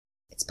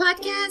It's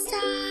podcast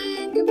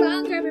time. Come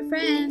on, grab your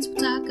friends. We'll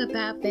talk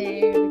about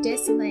very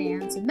distant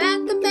lands. We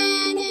met the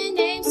man and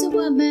names the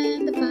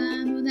woman. The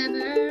fun will never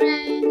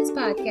end. It's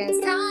podcast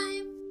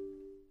time.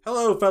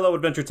 Hello, fellow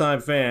Adventure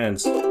Time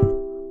fans.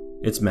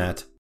 It's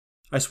Matt.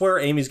 I swear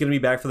Amy's going to be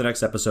back for the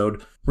next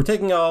episode. We're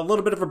taking a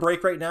little bit of a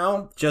break right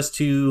now just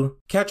to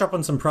catch up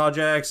on some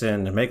projects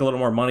and make a little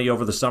more money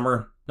over the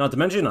summer. Not to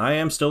mention, I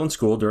am still in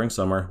school during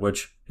summer,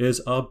 which is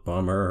a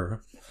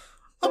bummer.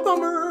 A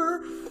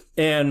bummer.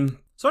 And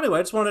so anyway,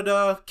 I just wanted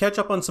to catch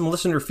up on some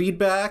listener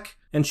feedback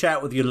and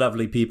chat with you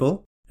lovely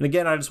people. And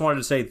again, I just wanted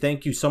to say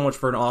thank you so much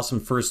for an awesome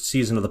first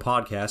season of the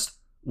podcast.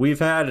 We've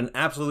had an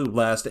absolute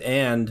blast,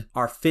 and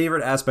our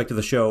favorite aspect of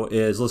the show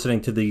is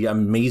listening to the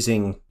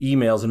amazing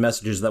emails and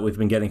messages that we've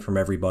been getting from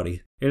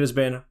everybody. It has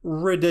been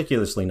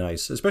ridiculously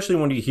nice, especially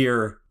when you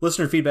hear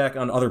listener feedback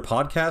on other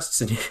podcasts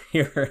and you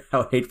hear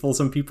how hateful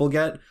some people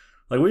get.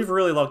 Like, we've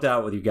really lucked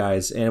out with you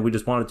guys, and we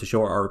just wanted to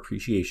show our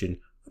appreciation.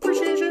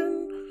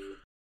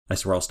 I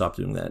swear I'll stop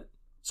doing that.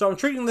 So I'm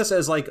treating this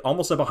as like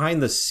almost a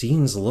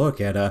behind-the-scenes look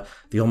at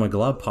the Oh My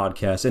Glob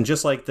podcast, and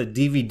just like the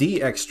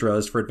DVD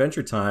extras for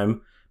Adventure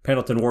Time,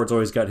 Pendleton Ward's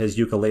always got his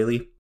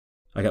ukulele.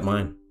 I got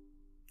mine.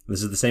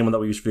 This is the same one that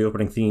we used for the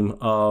opening theme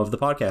of the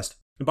podcast.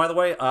 And by the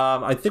way,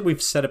 I think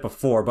we've said it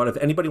before, but if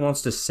anybody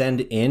wants to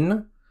send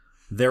in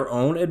their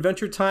own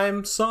Adventure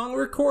Time song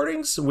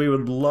recordings, we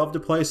would love to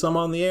play some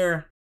on the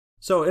air.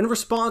 So in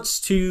response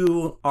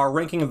to our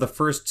ranking of the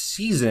first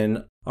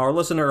season, our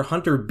listener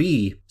Hunter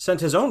B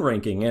sent his own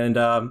ranking, and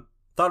thought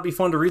it'd be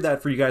fun to read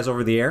that for you guys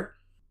over the air.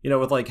 You know,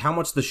 with like how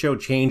much the show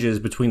changes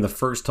between the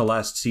first to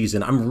last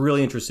season. I'm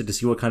really interested to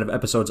see what kind of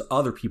episodes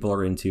other people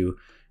are into.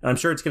 And I'm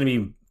sure it's going to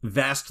be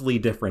vastly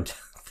different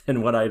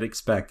than what I'd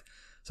expect.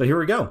 So here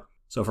we go.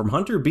 So from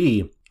Hunter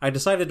B, I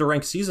decided to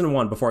rank season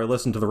 1 before I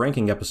listened to the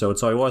ranking episode,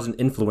 so I wasn't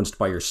influenced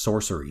by your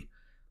sorcery.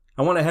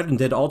 I went ahead and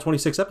did all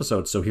 26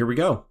 episodes, so here we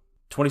go.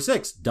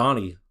 26,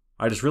 Donnie.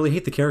 I just really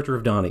hate the character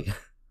of Donnie.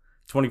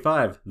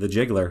 25, The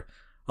Jiggler.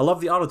 I love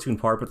the autotune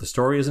part, but the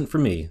story isn't for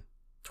me.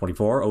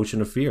 24,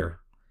 Ocean of Fear.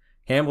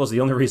 Hamill is the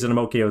only reason I'm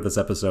okay with this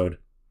episode.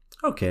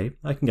 Okay,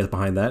 I can get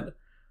behind that.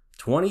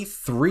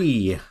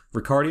 23,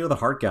 Ricardio the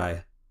Heart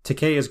Guy.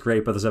 Takei is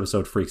great, but this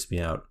episode freaks me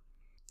out.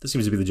 This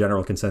seems to be the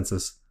general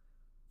consensus.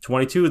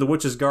 22, The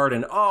Witch's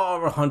Garden.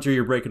 Oh, Hunter,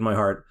 you're breaking my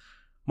heart.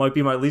 Might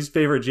be my least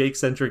favorite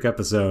Jake-centric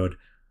episode.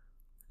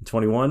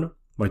 21,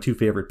 my two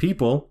favorite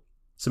people.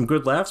 Some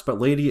good laughs, but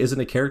Lady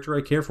isn't a character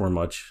I care for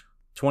much.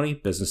 20,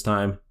 Business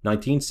Time.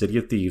 19, City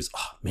of Thieves.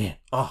 Oh, man.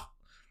 Oh.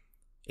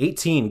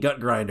 18, Gut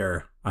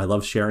Grinder. I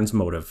love Sharon's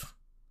motive.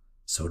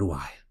 So do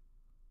I.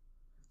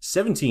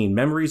 17,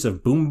 Memories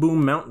of Boom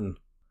Boom Mountain.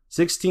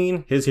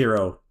 16, His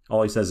Hero.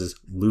 All he says is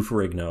Lou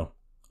Ferrigno.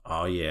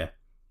 Oh, yeah.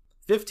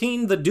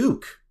 15, The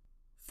Duke.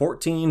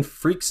 14,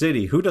 Freak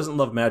City. Who doesn't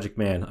love Magic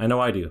Man? I know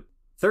I do.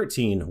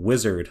 13,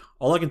 Wizard.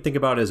 All I can think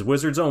about is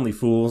Wizards Only,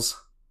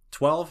 fools.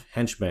 12,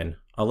 Henchman.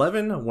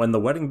 11, When the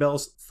Wedding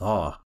Bells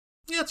Thaw.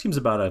 Yeah, it seems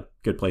about a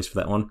good place for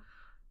that one.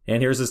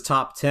 And here's his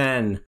top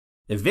 10.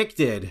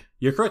 Evicted.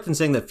 You're correct in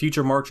saying that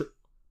future Marceline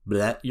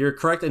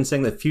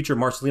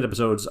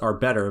episodes are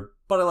better,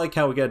 but I like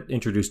how we get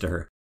introduced to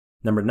her.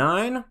 Number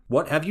 9,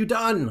 What Have You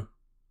Done?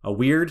 A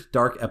weird,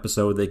 dark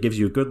episode that gives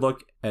you a good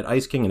look at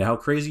Ice King and how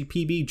crazy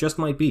PB just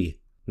might be.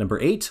 Number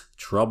 8,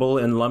 Trouble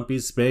in Lumpy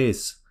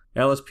Space.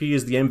 LSP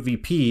is the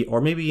MVP,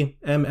 or maybe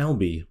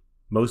MLB.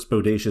 Most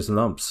bodacious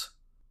lumps.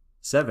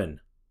 7,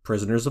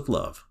 Prisoners of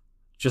Love.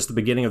 Just the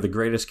beginning of the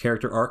greatest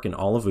character arc in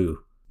all of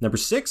OO. Number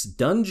 6,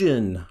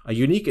 Dungeon. A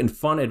unique and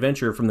fun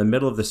adventure from the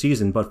middle of the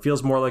season, but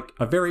feels more like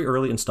a very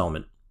early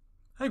installment.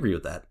 I agree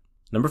with that.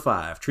 Number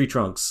 5, Tree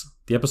Trunks.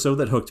 The episode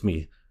that hooked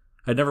me.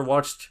 I'd never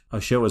watched a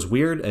show as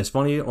weird, as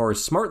funny, or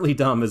as smartly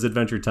dumb as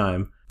Adventure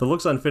Time. The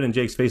looks on Finn and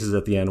Jake's faces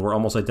at the end were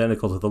almost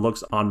identical to the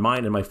looks on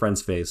mine and my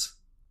friend's face.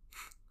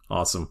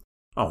 Awesome.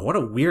 Oh, what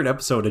a weird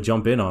episode to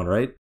jump in on,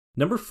 right?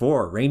 Number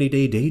 4, Rainy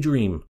Day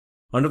Daydream.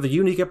 Another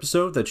unique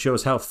episode that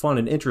shows how fun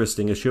and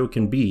interesting a show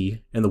can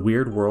be and the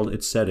weird world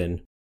it's set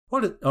in.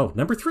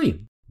 Number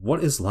 3,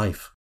 What is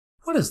Life?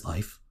 What is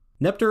life?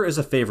 Neptr is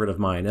a favorite of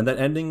mine, and that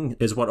ending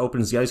is what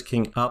opens the Ice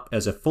King up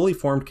as a fully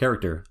formed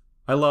character.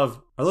 Are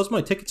those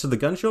my tickets to the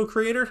gun show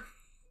creator?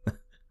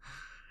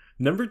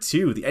 Number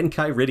 2, The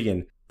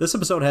Enchiridion. This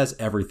episode has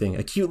everything.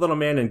 A cute little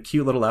man in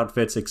cute little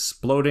outfits,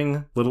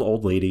 exploding little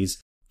old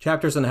ladies,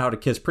 chapters on how to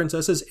kiss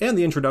princesses, and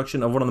the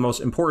introduction of one of the most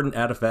important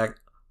artifacts.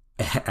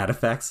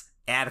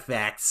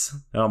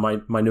 Oh,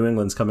 my New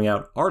England's coming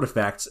out.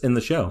 Artifacts in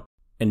the show.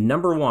 And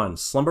number 1,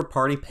 Slumber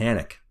Party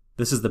Panic.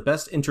 This is the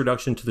best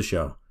introduction to the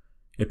show.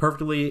 It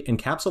perfectly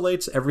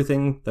encapsulates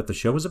everything that the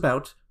show is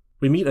about.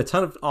 We meet a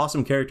ton of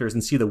awesome characters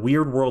and see the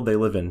weird world they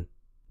live in.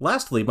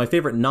 Lastly, my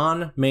favorite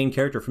non-main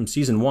character from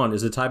Season 1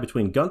 is a tie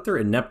between Gunther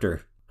and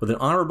Neptr, with an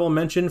honorable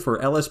mention for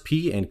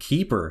LSP and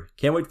Keeper.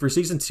 Can't wait for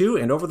Season 2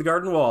 and Over the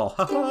Garden Wall.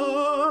 Ha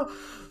ha!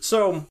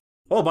 So,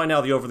 well, by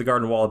now the Over the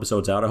Garden Wall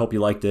episode's out. I hope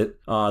you liked it.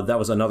 That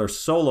was another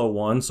solo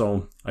one,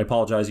 so I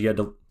apologize you had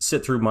to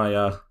sit through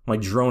my my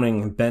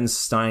droning Ben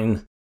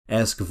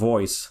Stein-esque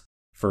voice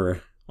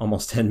for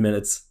almost 10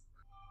 minutes.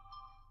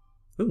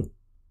 Ooh,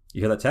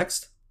 you hear that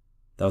text?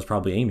 That was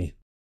probably Amy.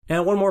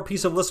 And one more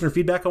piece of listener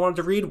feedback I wanted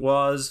to read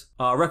was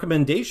a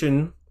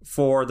recommendation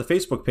for the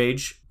Facebook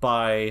page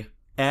by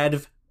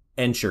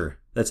Adventure.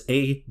 That's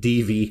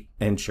A-D-V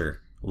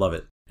Enture. Love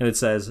it. And it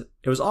says,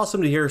 it was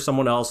awesome to hear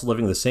someone else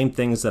living the same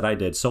things that I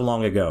did so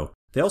long ago.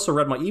 They also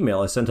read my email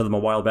I sent to them a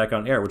while back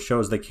on air, which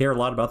shows they care a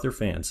lot about their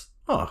fans.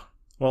 Ah,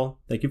 well,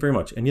 thank you very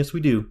much. And yes,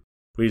 we do.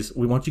 We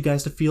want you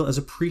guys to feel as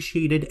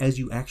appreciated as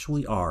you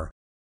actually are.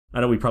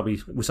 I know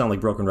we sound like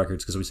broken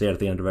records because we say it at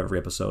the end of every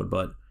episode,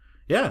 but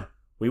yeah,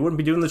 we wouldn't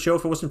be doing the show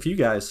if it wasn't for you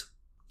guys.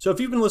 So if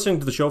you've been listening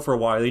to the show for a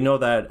while, you know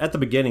that at the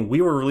beginning,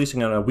 we were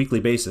releasing on a weekly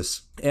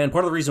basis. And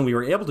part of the reason we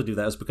were able to do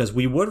that is because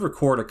we would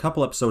record a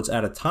couple episodes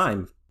at a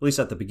time, at least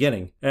at the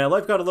beginning. And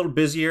life got a little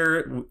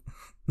busier.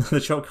 The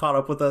show caught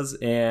up with us,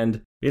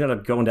 and we ended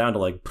up going down to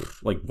like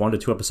 1 to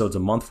 2 episodes a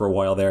month for a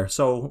while there.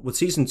 So with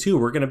season 2,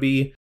 we're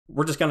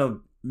just going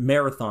to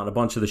marathon a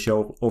bunch of the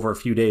show over a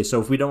few days.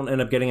 So if we don't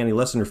end up getting any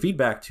listener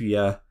feedback to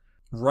you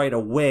right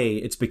away,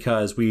 it's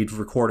because we'd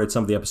recorded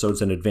some of the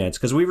episodes in advance,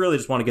 because we really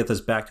just want to get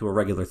this back to a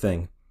regular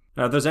thing.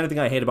 If there's anything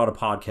I hate about a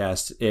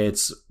podcast,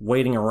 it's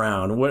waiting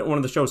around. One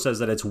of the shows says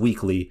that it's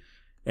weekly,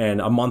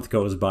 and a month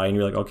goes by, and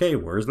you're like, okay,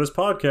 where's this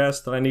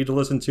podcast that I need to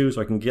listen to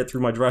so I can get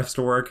through my drives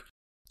to work?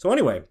 So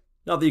anyway,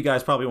 not that you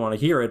guys probably want to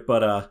hear it,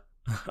 but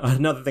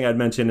another thing I'd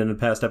mentioned in the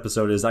past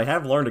episode is I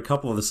have learned a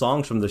couple of the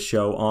songs from the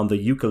show on the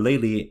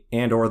ukulele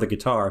and or the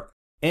guitar.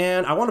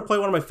 And I want to play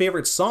one of my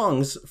favorite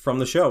songs from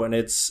the show, and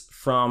it's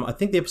from, I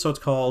think the episode's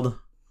called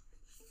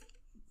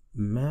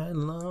Mad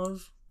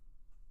Love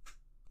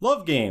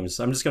Games.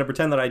 I'm just going to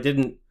pretend that I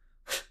didn't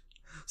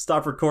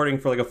stop recording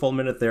for like a full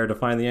minute there to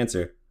find the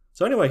answer.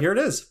 So anyway, here it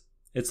is.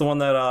 It's the one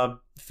that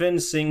Finn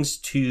sings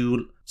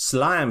to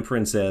Slime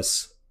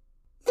Princess.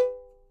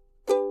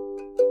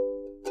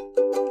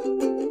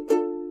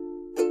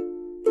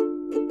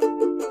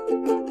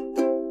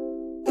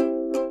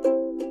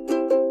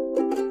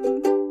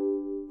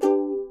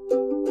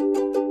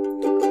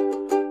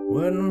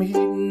 When I'm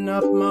heating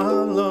up my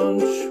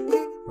lunch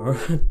or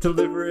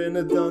delivering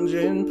a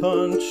dungeon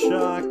punch,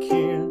 I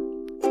can't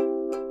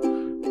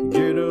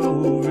get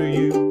over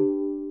you.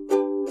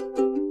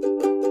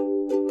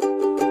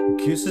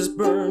 Kisses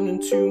burn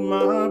into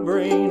my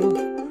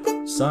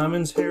brain.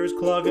 Simon's hair is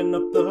clogging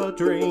up the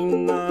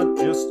drain. I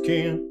just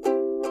can't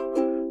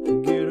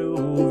get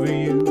over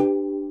you.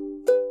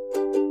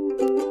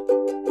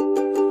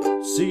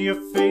 See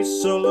your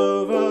face all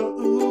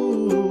over,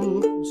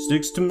 ooh,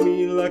 sticks to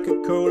me like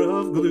a coat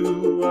of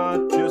glue. I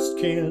just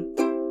can't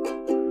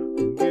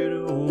get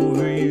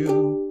over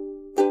you.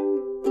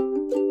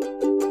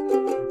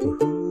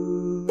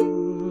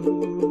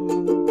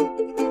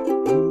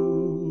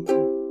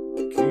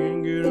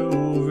 Can't get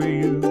over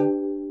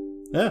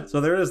you. Yeah,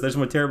 so there it is. There's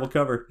my terrible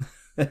cover.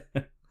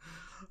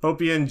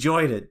 Hope you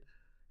enjoyed it,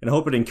 and I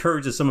hope it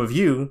encourages some of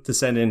you to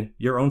send in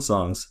your own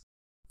songs.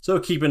 So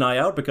keep an eye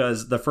out,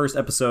 because the first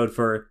episode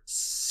for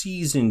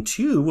season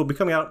 2 will be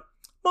coming out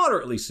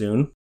moderately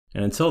soon.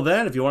 And until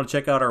then, if you want to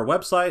check out our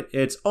website,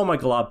 it's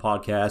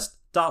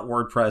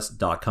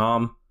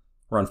ohmyglobpodcast.wordpress.com.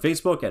 We're on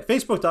Facebook at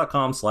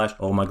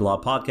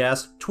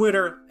facebook.com/ohmyglobpodcast,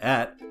 Twitter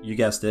at, you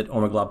guessed it,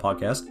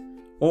 ohmyglobpodcast,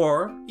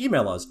 or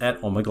email us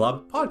at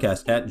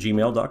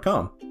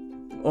ohmyglobpodcast@gmail.com.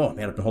 Oh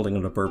man, I've been holding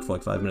on a burp for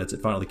like 5 minutes.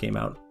 It finally came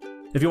out.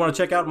 If you want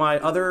to check out my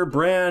other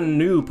brand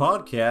new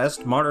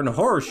podcast, Modern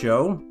Horror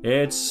Show,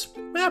 it's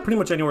pretty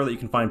much anywhere that you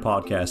can find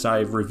podcasts. I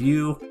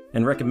review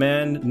and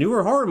recommend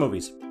newer horror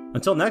movies.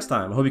 Until next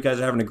time, I hope you guys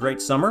are having a great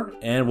summer,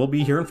 and we'll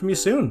be hearing from you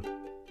soon.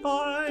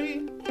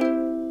 Bye!